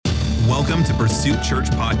Welcome to Pursuit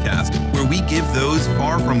Church Podcast, where we give those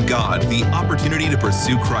far from God the opportunity to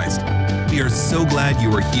pursue Christ. We are so glad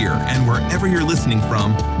you are here, and wherever you're listening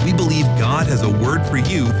from, we believe God has a word for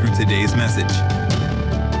you through today's message.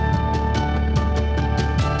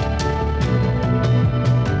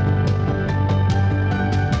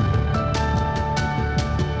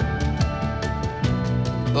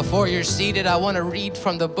 Before you're seated, I want to read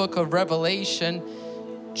from the book of Revelation,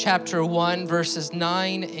 chapter 1, verses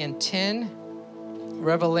 9 and 10.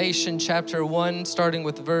 Revelation chapter 1, starting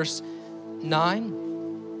with verse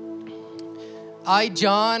 9. I,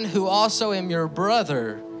 John, who also am your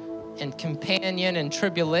brother and companion in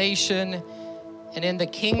tribulation and in the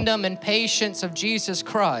kingdom and patience of Jesus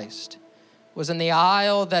Christ, was in the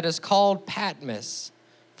isle that is called Patmos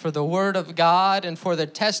for the word of God and for the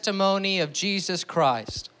testimony of Jesus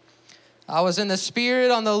Christ. I was in the Spirit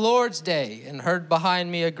on the Lord's day and heard behind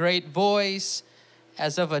me a great voice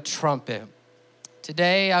as of a trumpet.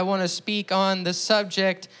 Today I want to speak on the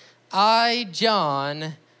subject, I,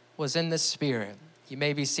 John, was in the Spirit. You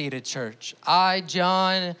may be seated, church. I,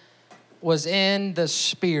 John, was in the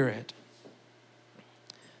Spirit.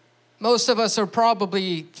 Most of us are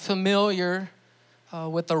probably familiar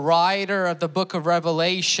with the writer of the book of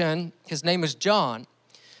Revelation. His name is John.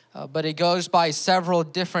 But he goes by several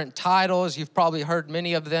different titles. You've probably heard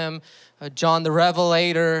many of them. John the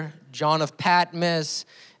Revelator, John of Patmos,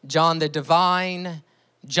 John the Divine,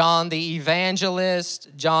 John the Evangelist,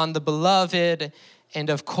 John the Beloved, and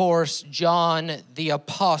of course, John the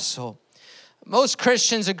Apostle. Most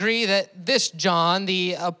Christians agree that this John,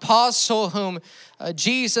 the apostle whom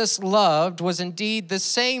Jesus loved, was indeed the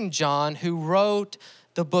same John who wrote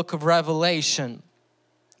the book of Revelation.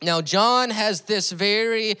 Now, John has this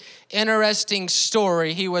very interesting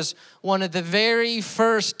story. He was one of the very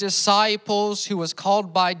first disciples who was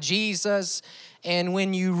called by Jesus. And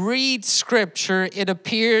when you read scripture, it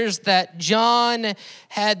appears that John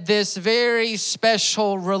had this very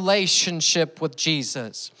special relationship with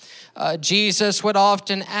Jesus. Jesus would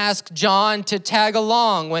often ask John to tag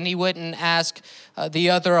along when he wouldn't ask the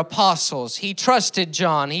other apostles. He trusted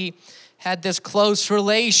John. He had this close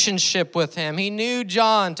relationship with him. He knew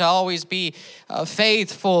John to always be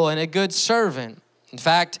faithful and a good servant. In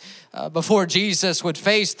fact, before Jesus would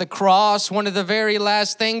face the cross, one of the very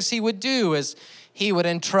last things he would do is he would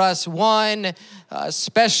entrust one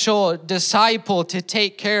special disciple to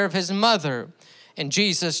take care of his mother. And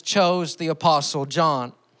Jesus chose the Apostle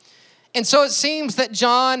John. And so it seems that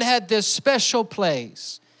John had this special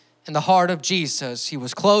place in the heart of Jesus. He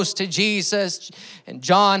was close to Jesus, and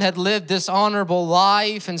John had lived this honorable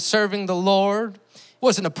life in serving the Lord. He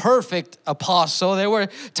wasn't a perfect apostle. There were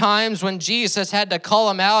times when Jesus had to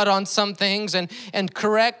call him out on some things and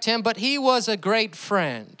correct him, but he was a great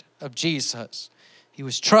friend of Jesus. He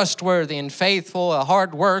was trustworthy and faithful, a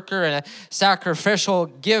hard worker and a sacrificial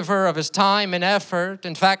giver of his time and effort.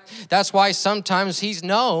 In fact, that's why sometimes he's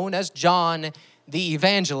known as John the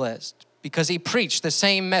Evangelist, because he preached the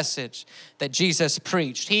same message that Jesus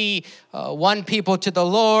preached. He won people to the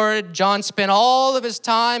Lord. John spent all of his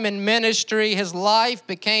time in ministry. His life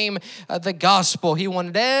became the gospel. He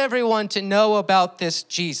wanted everyone to know about this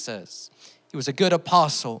Jesus. He was a good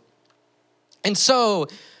apostle. And so,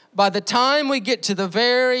 by the time we get to the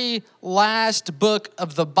very last book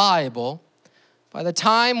of the Bible, by the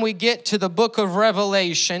time we get to the book of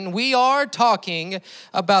Revelation, we are talking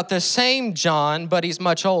about the same John, but he's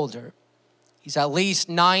much older. He's at least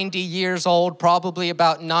 90 years old, probably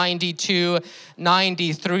about 92,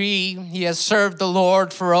 93. He has served the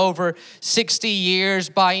Lord for over 60 years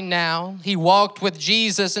by now. He walked with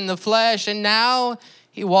Jesus in the flesh, and now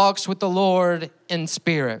he walks with the Lord in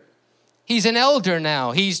spirit. He's an elder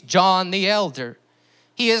now. He's John the Elder.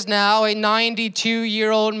 He is now a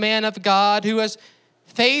 92-year-old man of God who has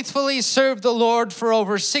faithfully served the Lord for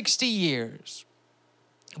over 60 years.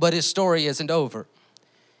 But his story isn't over.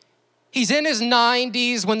 He's in his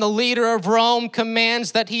 90s when the leader of Rome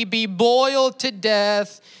commands that he be boiled to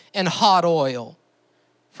death in hot oil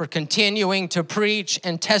for continuing to preach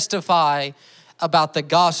and testify about the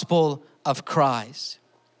gospel of Christ.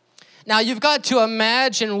 Now, you've got to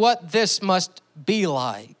imagine what this must be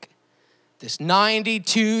like. This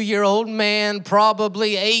 92-year-old man,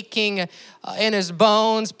 probably aching in his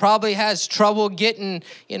bones, probably has trouble getting,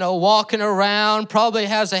 walking around, probably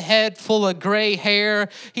has a head full of gray hair.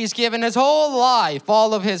 He's given his whole life,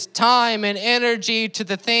 all of his time and energy to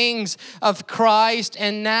the things of Christ,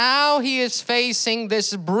 and now he is facing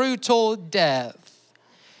this brutal death.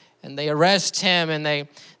 And they arrest him and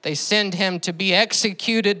they send him to be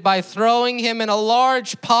executed by throwing him in a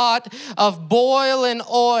large pot of boiling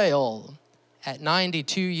oil at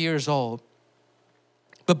 92 years old.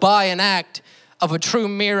 But by an act of a true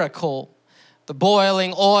miracle, the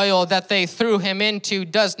boiling oil that they threw him into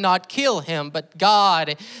does not kill him, but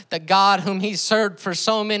God, the God whom he served for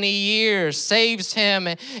so many years, saves him,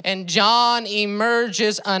 and John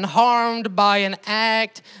emerges unharmed by an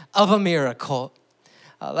act of a miracle.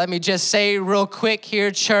 Let me just say real quick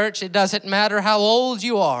here, church, it doesn't matter how old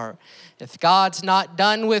you are. If God's not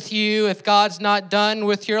done with you, if God's not done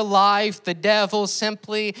with your life, the devil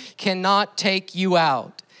simply cannot take you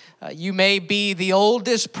out. You may be the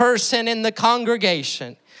oldest person in the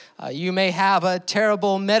congregation. You may have a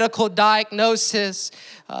terrible medical diagnosis.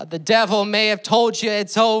 The devil may have told you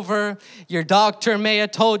it's over. Your doctor may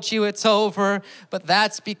have told you it's over. But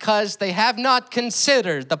that's because they have not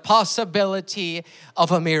considered the possibility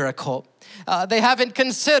of a miracle. They haven't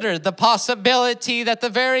considered the possibility that the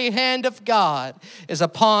very hand of God is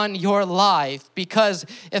upon your life. Because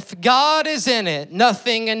if God is in it,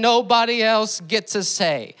 nothing and nobody else gets a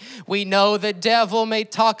say. We know the devil may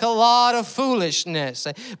talk a lot of foolishness,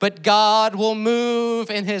 but God will move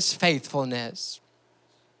in his faithfulness.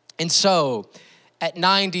 And so, at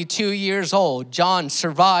 92 years old, John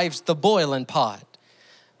survives the boiling pot.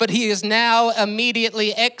 But he is now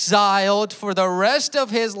immediately exiled for the rest of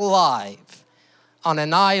his life on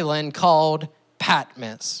an island called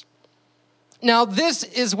Patmos. Now, this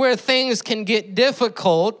is where things can get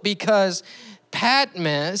difficult because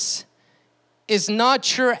Patmos is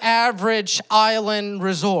not your average island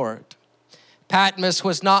resort. Patmos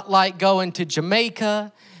was not like going to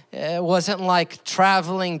Jamaica. It wasn't like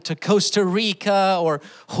traveling to Costa Rica or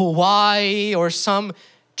Hawaii or some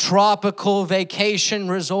tropical vacation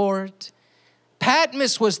resort.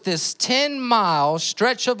 Patmos was this 10-mile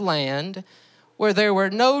stretch of land where there were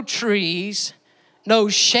no trees, no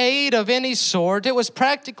shade of any sort. It was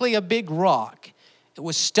practically a big rock. It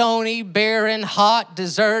was stony, barren, hot,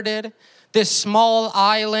 deserted. This small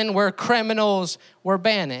island where criminals were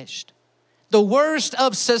banished. The worst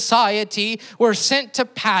of society were sent to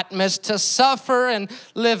Patmos to suffer and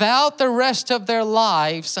live out the rest of their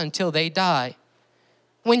lives until they die.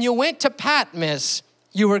 When you went to Patmos,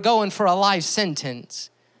 you were going for a life sentence.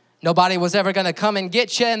 Nobody was ever going to come and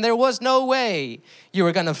get you, and there was no way you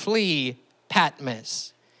were going to flee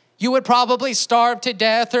Patmos. You would probably starve to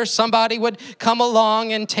death, or somebody would come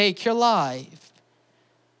along and take your life.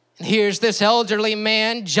 And here's this elderly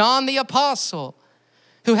man, John the Apostle,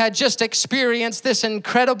 who had just experienced this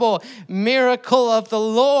incredible miracle of the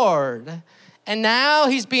Lord. And now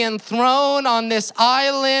he's being thrown on this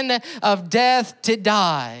island of death to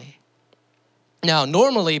die. Now,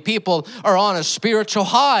 normally people are on a spiritual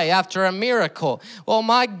high after a miracle. Well,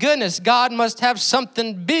 my goodness, God must have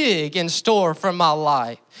something big in store for my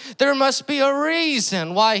life. There must be a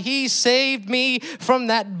reason why he saved me from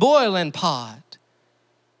that boiling pot.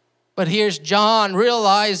 But here's John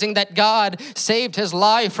realizing that God saved his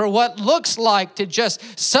life for what looks like to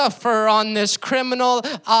just suffer on this criminal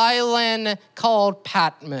island called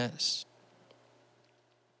Patmos.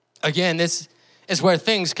 Again, this is where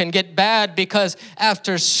things can get bad because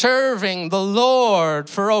after serving the Lord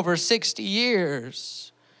for over 60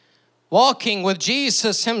 years, walking with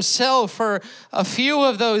Jesus himself for a few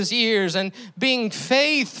of those years and being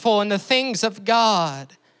faithful in the things of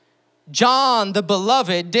God, John, the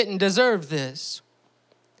beloved, didn't deserve this.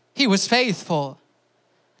 He was faithful.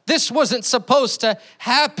 This wasn't supposed to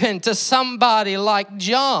happen to somebody like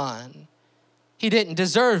John. He didn't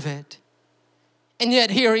deserve it. And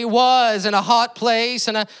yet here he was in a hot place,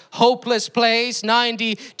 in a hopeless place,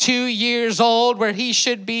 92 years old, where he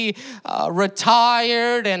should be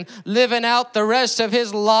retired and living out the rest of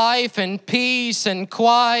his life in peace and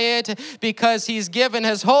quiet because he's given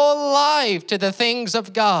his whole life to the things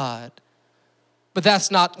of God. But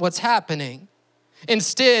that's not what's happening.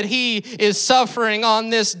 Instead, he is suffering on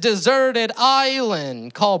this deserted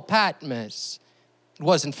island called Patmos. It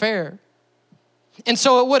wasn't fair. And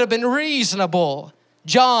so it would have been reasonable,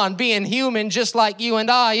 John being human just like you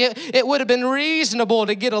and I, it would have been reasonable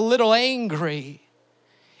to get a little angry.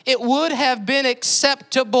 It would have been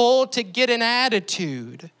acceptable to get an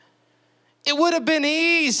attitude. It would have been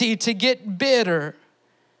easy to get bitter.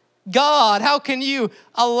 God, how can you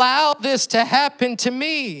allow this to happen to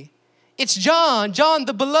me? It's John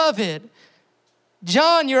the beloved.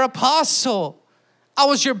 John, your apostle. I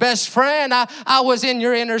was your best friend. I was in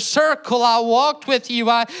your inner circle. I walked with you.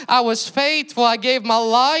 I was faithful. I gave my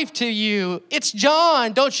life to you. It's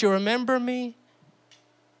John. Don't you remember me?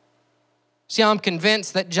 See, I'm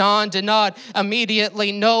convinced that John did not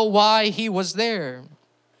immediately know why he was there.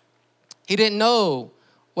 He didn't know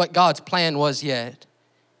what God's plan was yet.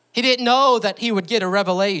 He didn't know that he would get a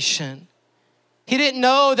revelation. He didn't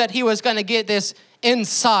know that he was going to get this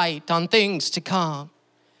insight on things to come.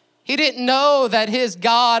 He didn't know that his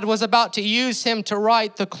God was about to use him to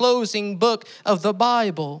write the closing book of the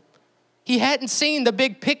Bible. He hadn't seen the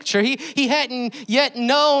big picture. He hadn't yet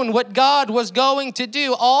known what God was going to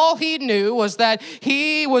do. All he knew was that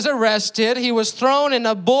he was arrested. He was thrown in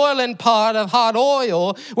a boiling pot of hot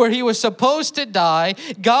oil where he was supposed to die.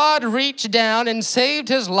 God reached down and saved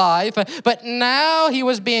his life, but now he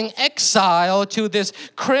was being exiled to this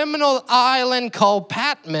criminal island called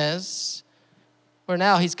Patmos, where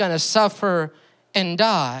now he's going to suffer and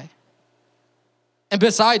die. And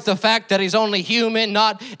besides the fact that he's only human,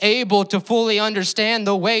 not able to fully understand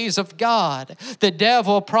the ways of God, the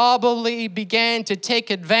devil probably began to take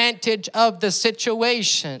advantage of the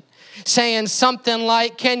situation, saying something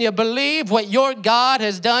like, "Can you believe what your God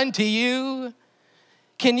has done to you?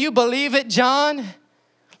 Can you believe it, John?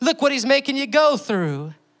 Look what he's making you go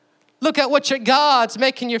through. Look at what your God's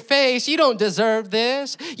making you face. You don't deserve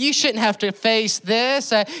this. You shouldn't have to face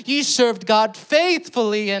this. You served God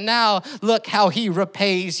faithfully, and now look how he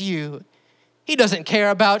repays you. He doesn't care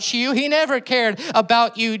about you. He never cared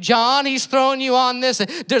about you, John. He's thrown you on this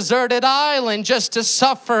deserted island just to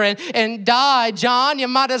suffer and die. John, you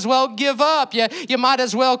might as well give up. You might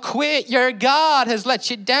as well quit. Your God has let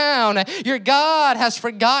you down. Your God has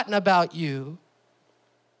forgotten about you."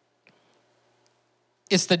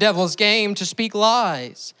 It's the devil's game to speak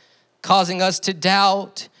lies, causing us to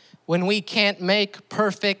doubt when we can't make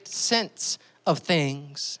perfect sense of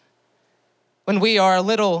things. When we are a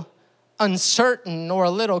little uncertain or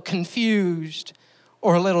a little confused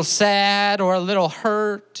or a little sad or a little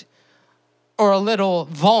hurt or a little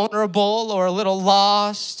vulnerable or a little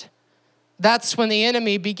lost, that's when the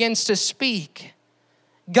enemy begins to speak.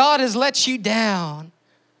 God has let you down.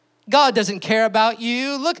 God doesn't care about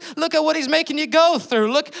you. Look at what he's making you go through.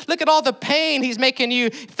 Look at all the pain he's making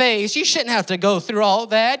you face. You shouldn't have to go through all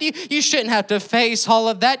that. You shouldn't have to face all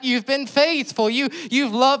of that. You've been faithful.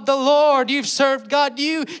 You've loved the Lord. You've served God.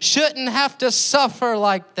 You shouldn't have to suffer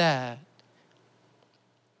like that.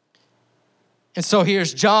 And so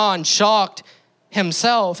here's John, shocked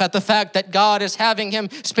himself at the fact that God is having him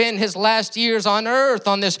spend his last years on earth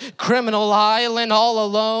on this criminal island all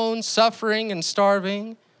alone, suffering and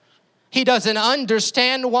starving. He doesn't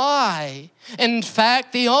understand why. In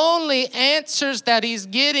fact, the only answers that he's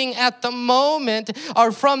getting at the moment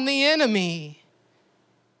are from the enemy.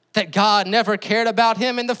 That God never cared about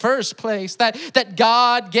him in the first place. That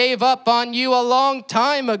God gave up on you a long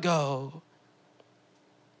time ago.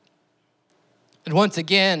 And once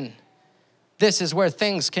again, this is where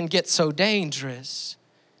things can get so dangerous.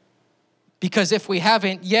 Because if we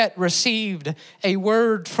haven't yet received a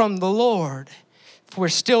word from the Lord, if we're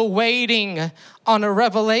still waiting on a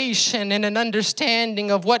revelation and an understanding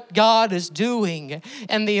of what God is doing,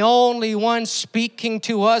 and the only one speaking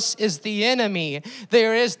to us is the enemy,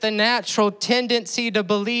 there is the natural tendency to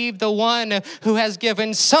believe the one who has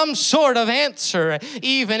given some sort of answer,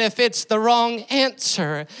 even if it's the wrong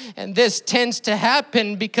answer. And this tends to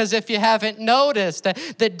happen because if you haven't noticed,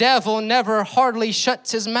 the devil never hardly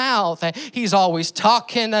shuts his mouth. He's always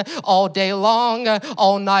talking all day long,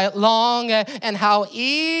 all night long, and how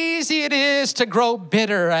easy it is to grow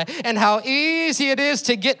bitter and how easy it is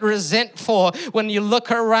to get resentful when you look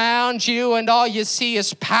around you and all you see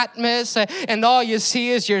is Patmos and all you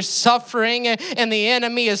see is your suffering, and the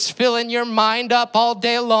enemy is filling your mind up all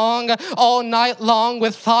day long, all night long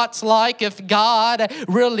with thoughts like, if God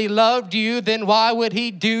really loved you, then why would he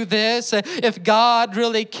do this? If God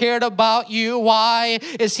really cared about you, why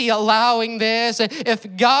is he allowing this?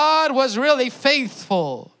 If God was really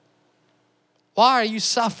faithful, why are you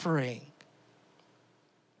suffering?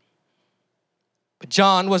 But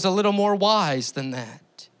John was a little more wise than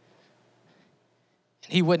that.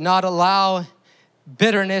 He would not allow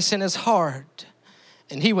bitterness in his heart.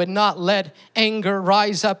 And he would not let anger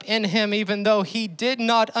rise up in him, even though he did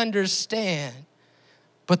not understand.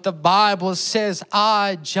 But the Bible says,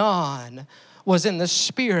 I, John, was in the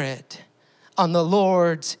Spirit on the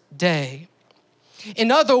Lord's day.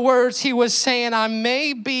 In other words, he was saying, I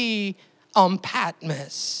may be on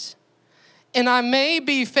Patmos, and I may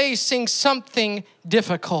be facing something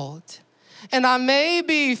difficult, and I may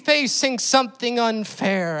be facing something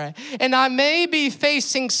unfair, and I may be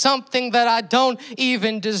facing something that I don't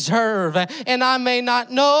even deserve, and I may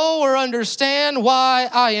not know or understand why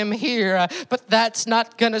I am here, but that's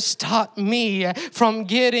not going to stop me from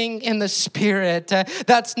getting in the Spirit.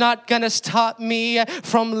 That's not going to stop me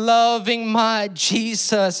from loving my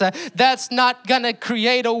Jesus. That's not going to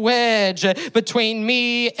create a wedge between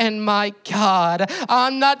me and my God.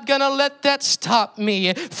 I'm not going to let that stop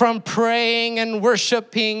me from praying praying and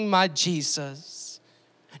worshiping my Jesus.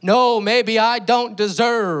 No, maybe I don't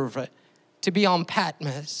deserve to be on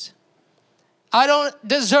Patmos. I don't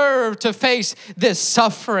deserve to face this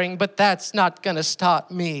suffering, but that's not going to stop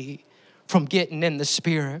me from getting in the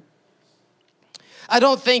Spirit. I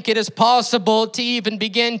don't think it is possible to even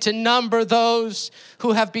begin to number those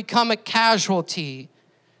who have become a casualty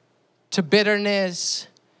to bitterness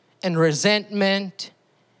and resentment,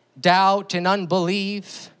 doubt and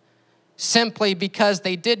unbelief, simply because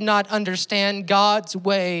they did not understand God's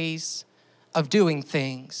ways of doing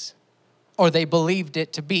things, or they believed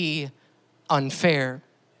it to be unfair.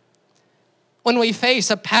 When we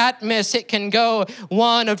face a Patmos, it can go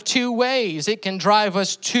one of two ways. It can drive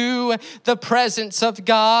us to the presence of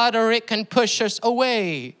God, or it can push us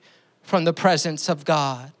away from the presence of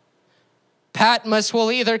God. Patmos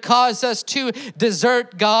will either cause us to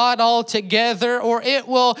desert God altogether, or it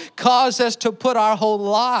will cause us to put our whole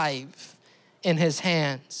life in His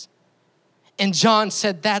hands. And John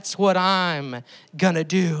said, that's what I'm gonna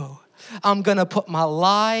do. I'm gonna put my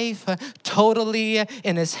life totally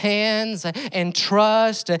in His hands and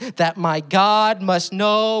trust that my God must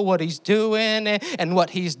know what He's doing, and what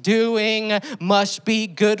He's doing must be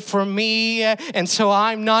good for me. And so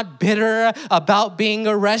I'm not bitter about being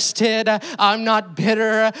arrested. I'm not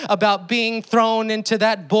bitter about being thrown into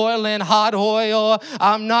that boiling hot oil.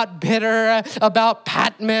 I'm not bitter about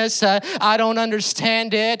Patmos. I don't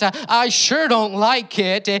understand it. I sure don't like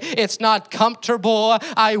it. It's not comfortable.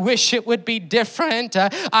 I wish it would be different.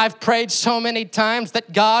 I've prayed so many times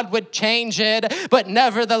that God would change it, but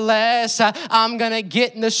nevertheless, I'm gonna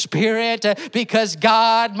get in the Spirit because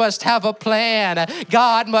God must have a plan.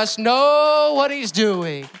 God must know what He's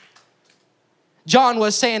doing. John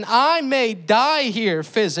was saying, I may die here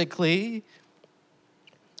physically,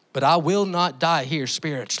 but I will not die here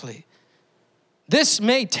spiritually. This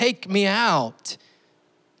may take me out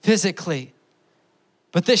physically,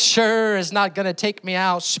 but this sure is not going to take me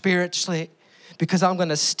out spiritually, because I'm going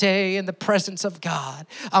to stay in the presence of God.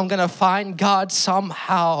 I'm going to find God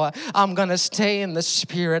somehow. I'm going to stay in the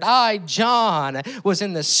Spirit. I, John, was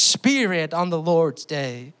in the Spirit on the Lord's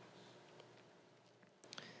day.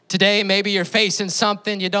 Today, maybe you're facing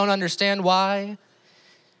something you don't understand why.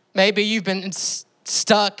 Maybe you've been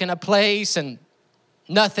stuck in a place and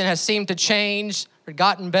nothing has seemed to change or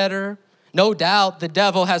gotten better. No doubt the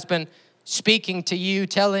devil has been speaking to you,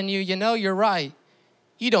 telling you, you know, you're right.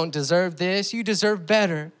 You don't deserve this. You deserve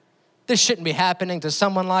better. This shouldn't be happening to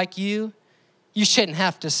someone like you. You shouldn't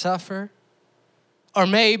have to suffer. Or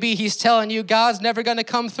maybe he's telling you God's never going to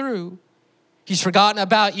come through. He's forgotten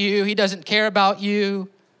about you. He doesn't care about you.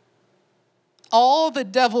 All the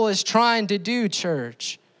devil is trying to do,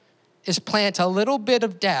 church, is plant a little bit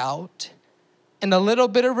of doubt and a little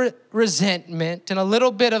bit of resentment and a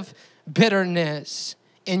little bit of bitterness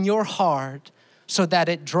in your heart, so that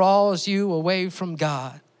it draws you away from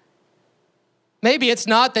God. Maybe it's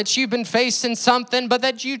not that you've been facing something, but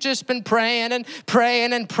that you've just been praying and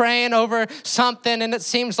praying and praying over something, and it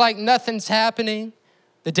seems like nothing's happening.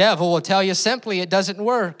 The devil will tell you simply it doesn't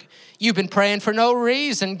work. You've been praying for no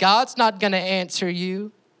reason. God's not going to answer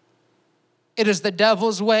you. It is the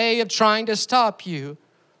devil's way of trying to stop you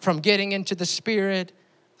from getting into the Spirit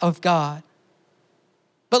of God.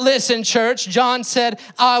 But listen, church, John said,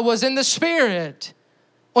 I was in the Spirit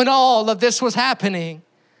when all of this was happening.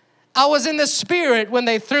 I was in the Spirit when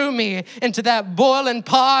they threw me into that boiling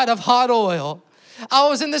pot of hot oil. I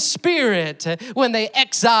was in the Spirit when they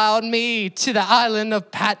exiled me to the island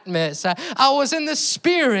of Patmos. I was in the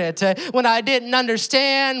Spirit when I didn't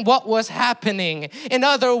understand what was happening. In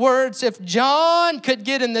other words, if John could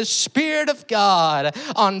get in the Spirit of God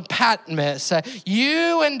on Patmos,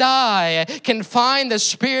 you and I can find the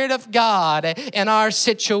Spirit of God in our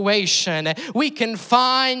situation. We can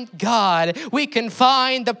find God. We can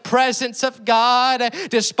find the presence of God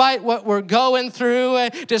despite what we're going through,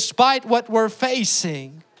 despite what we're facing.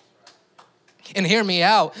 And hear me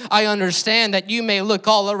out. I understand that you may look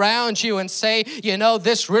all around you and say, you know,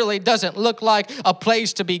 this really doesn't look like a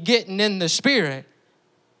place to be getting in the Spirit.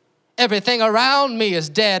 Everything around me is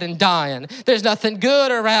dead and dying. There's nothing good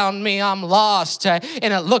around me. I'm lost, and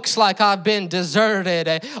it looks like I've been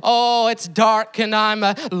deserted. Oh, it's dark and I'm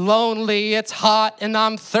lonely. It's hot and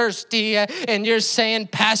I'm thirsty. And you're saying,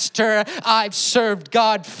 Pastor, I've served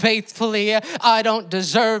God faithfully. I don't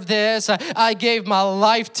deserve this. I gave my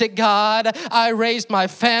life to God. I raised my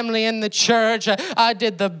family in the church. I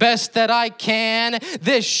did the best that I can.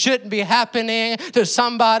 This shouldn't be happening to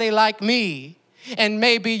somebody like me. And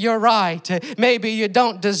maybe you're right. Maybe you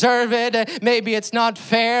don't deserve it. Maybe it's not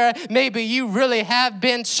fair. Maybe you really have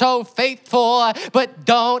been so faithful, but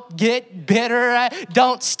don't get bitter.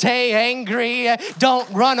 Don't stay angry. Don't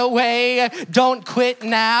run away. Don't quit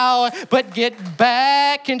now, but get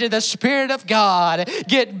back into the Spirit of God.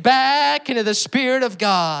 Get back into the Spirit of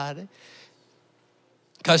God.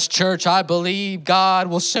 Because, church, I believe God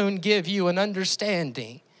will soon give you an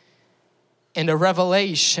understanding and a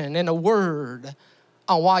revelation and a word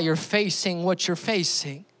on why you're facing what you're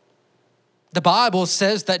facing. The Bible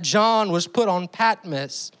says that John was put on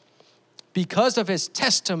Patmos because of his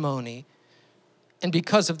testimony and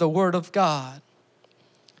because of the word of God.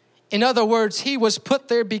 In other words, he was put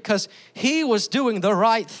there because he was doing the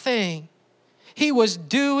right thing. He was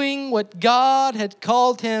doing what God had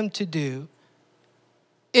called him to do.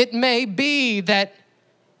 It may be that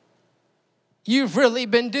you've really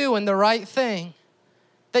been doing the right thing,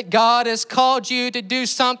 that God has called you to do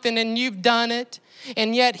something and you've done it,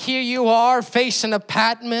 and yet here you are facing a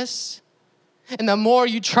Patmos. And the more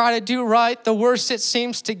you try to do right, the worse it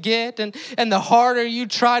seems to get. And the harder you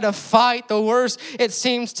try to fight, the worse it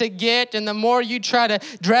seems to get. And the more you try to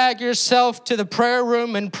drag yourself to the prayer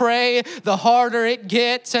room and pray, the harder it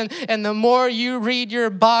gets. And the more you read your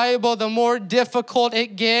Bible, the more difficult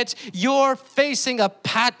it gets. You're facing a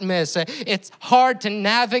Patmos. It's hard to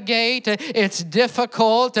navigate. It's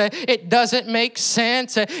difficult. It doesn't make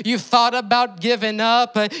sense. You've thought about giving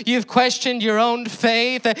up. You've questioned your own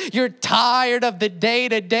faith. You're tired of the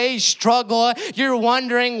day-to-day struggle. You're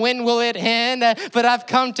wondering when will it end, but I've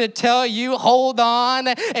come to tell you, hold on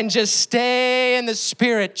and just stay in the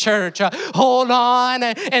Spirit, church. Hold on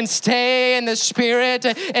and stay in the Spirit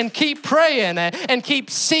and keep praying and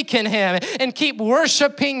keep seeking Him and keep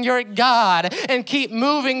worshiping your God and keep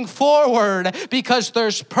moving forward because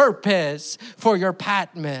there's purpose for your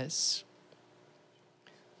Patmos.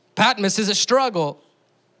 Patmos is a struggle.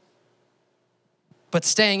 But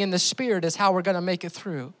staying in the Spirit is how we're going to make it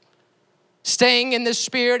through. Staying in the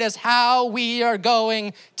Spirit is how we are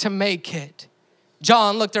going to make it.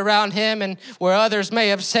 John looked around him, and where others may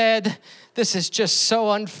have said, this is just so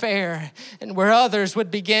unfair, and where others would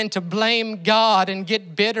begin to blame God and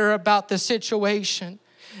get bitter about the situation,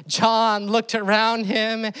 John looked around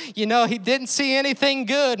him. You know, he didn't see anything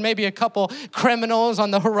good. Maybe a couple criminals on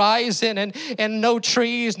the horizon and no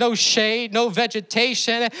trees, no shade, no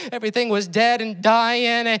vegetation. Everything was dead and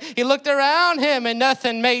dying. He looked around him and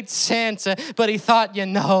nothing made sense. But he thought, you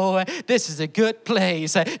know, this is a good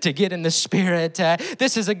place to get in the Spirit.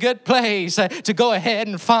 This is a good place to go ahead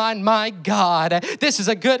and find my God. This is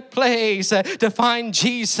a good place to find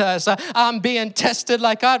Jesus. I'm being tested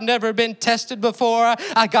like I've never been tested before.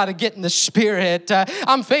 I got to get in the Spirit.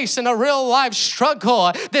 I'm facing a real life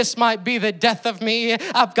struggle. This might be the death of me.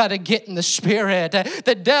 I've got to get in the Spirit.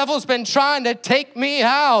 The devil's been trying to take me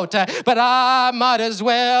out, but I might as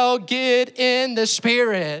well get in the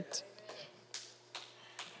Spirit.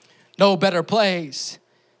 No better place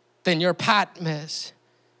than your Patmos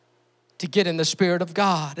to get in the Spirit of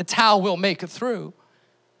God. It's how we'll make it through.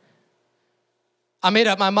 I made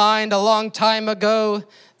up my mind a long time ago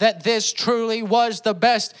that this truly was the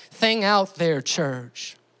best thing out there,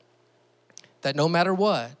 church. That no matter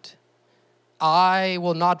what, I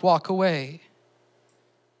will not walk away.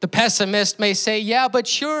 The pessimist may say, yeah,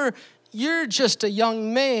 but you're just a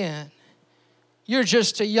young man. You're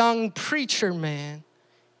just a young preacher man.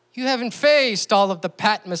 You haven't faced all of the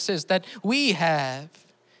Patmoses that we have.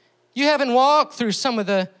 You haven't walked through some of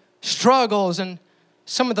the struggles and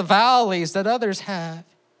some of the valleys that others have.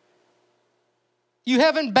 You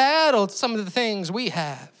haven't battled some of the things we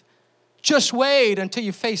have. Just wait until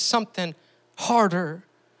you face something harder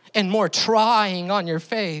and more trying on your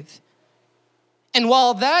faith. And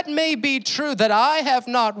while that may be true, that I have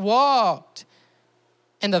not walked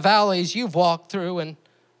in the valleys you've walked through and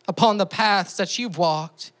upon the paths that you've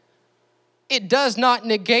walked, it does not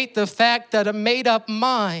negate the fact that a made-up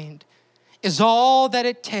mind is all that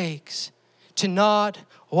it takes to not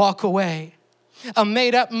walk away. A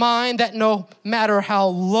made-up mind that no matter how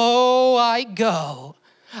low I go,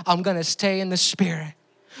 I'm going to stay in the Spirit.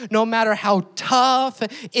 No matter how tough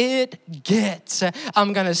it gets,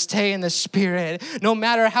 I'm going to stay in the Spirit. No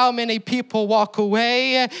matter how many people walk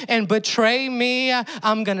away and betray me,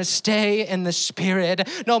 I'm going to stay in the Spirit.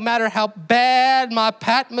 No matter how bad my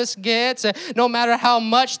Patmos gets, no matter how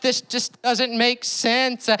much this just doesn't make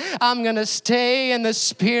sense, I'm going to stay in the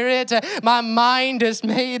Spirit. My mind is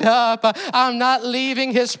made up. I'm not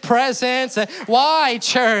leaving His presence. Why,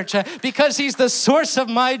 church? Because He's the source of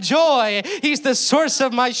my joy. He's the source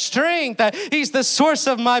of my strength. He's the source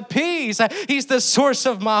of my peace. He's the source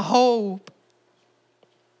of my hope.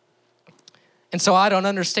 And so I don't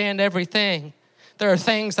understand everything. There are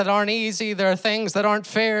things that aren't easy, there are things that aren't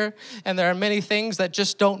fair, and there are many things that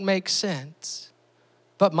just don't make sense.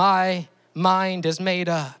 But my mind is made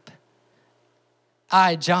up.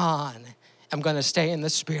 I, John, am going to stay in the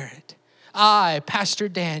Spirit. I, Pastor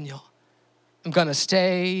Daniel, am going to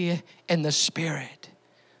stay in the Spirit.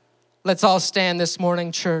 Let's all stand this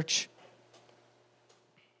morning, church.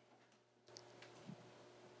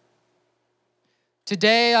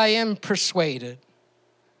 Today I am persuaded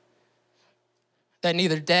that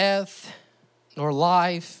neither death, nor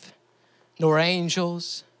life, nor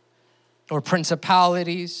angels, nor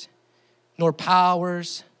principalities, nor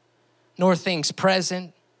powers, nor things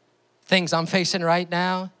present, things I'm facing right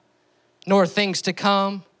now, nor things to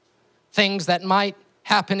come, things that might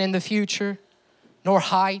happen in the future, nor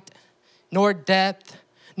height, nor depth,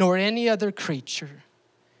 nor any other creature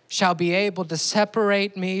shall be able to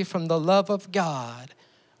separate me from the love of God,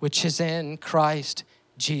 which is in Christ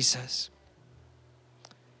Jesus.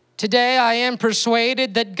 Today I am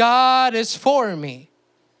persuaded that God is for me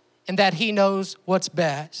and that He knows what's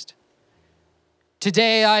best.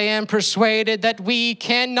 Today I am persuaded that we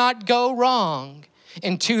cannot go wrong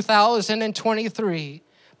in 2023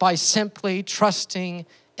 by simply trusting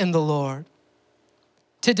in the Lord.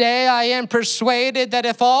 Today I am persuaded that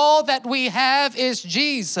if all that we have is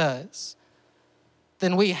Jesus,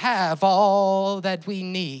 then we have all that we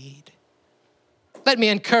need. Let me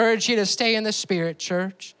encourage you to stay in the Spirit,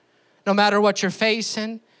 church. No matter what you're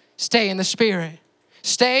facing, stay in the Spirit.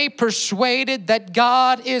 Stay persuaded that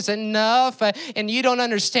God is enough and you don't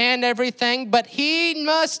understand everything, but He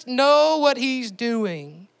must know what He's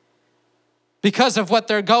doing. Because of what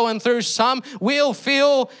they're going through, some will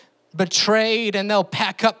feel betrayed and they'll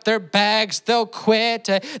pack up their bags, they'll quit,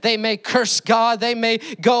 they may curse God, they may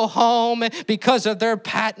go home because of their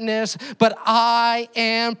patness, but I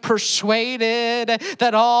am persuaded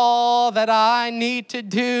that all that I need to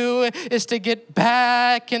do is to get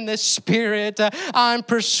back in the Spirit. I'm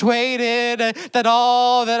persuaded that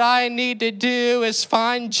all that I need to do is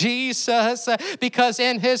find Jesus, because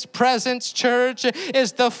in His presence, church,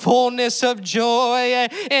 is the fullness of joy.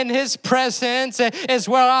 In His presence is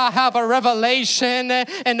where I have a revelation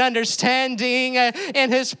and understanding.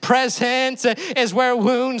 In His presence is where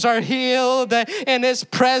wounds are healed. In His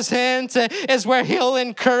presence is where He'll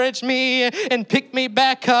encourage me and pick me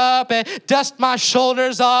back up, dust my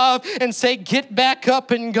shoulders off and say, get back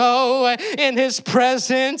up and go. In His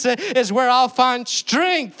presence is where I'll find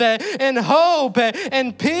strength and hope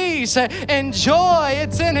and peace and joy.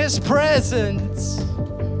 It's in His presence.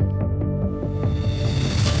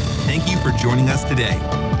 Thank you for joining us today.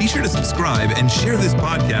 Be sure to subscribe and share this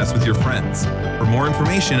podcast with your friends. For more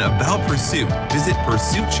information about Pursuit, visit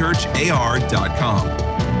pursuitchurchar.com.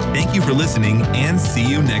 Thank you for listening and see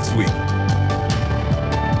you next week.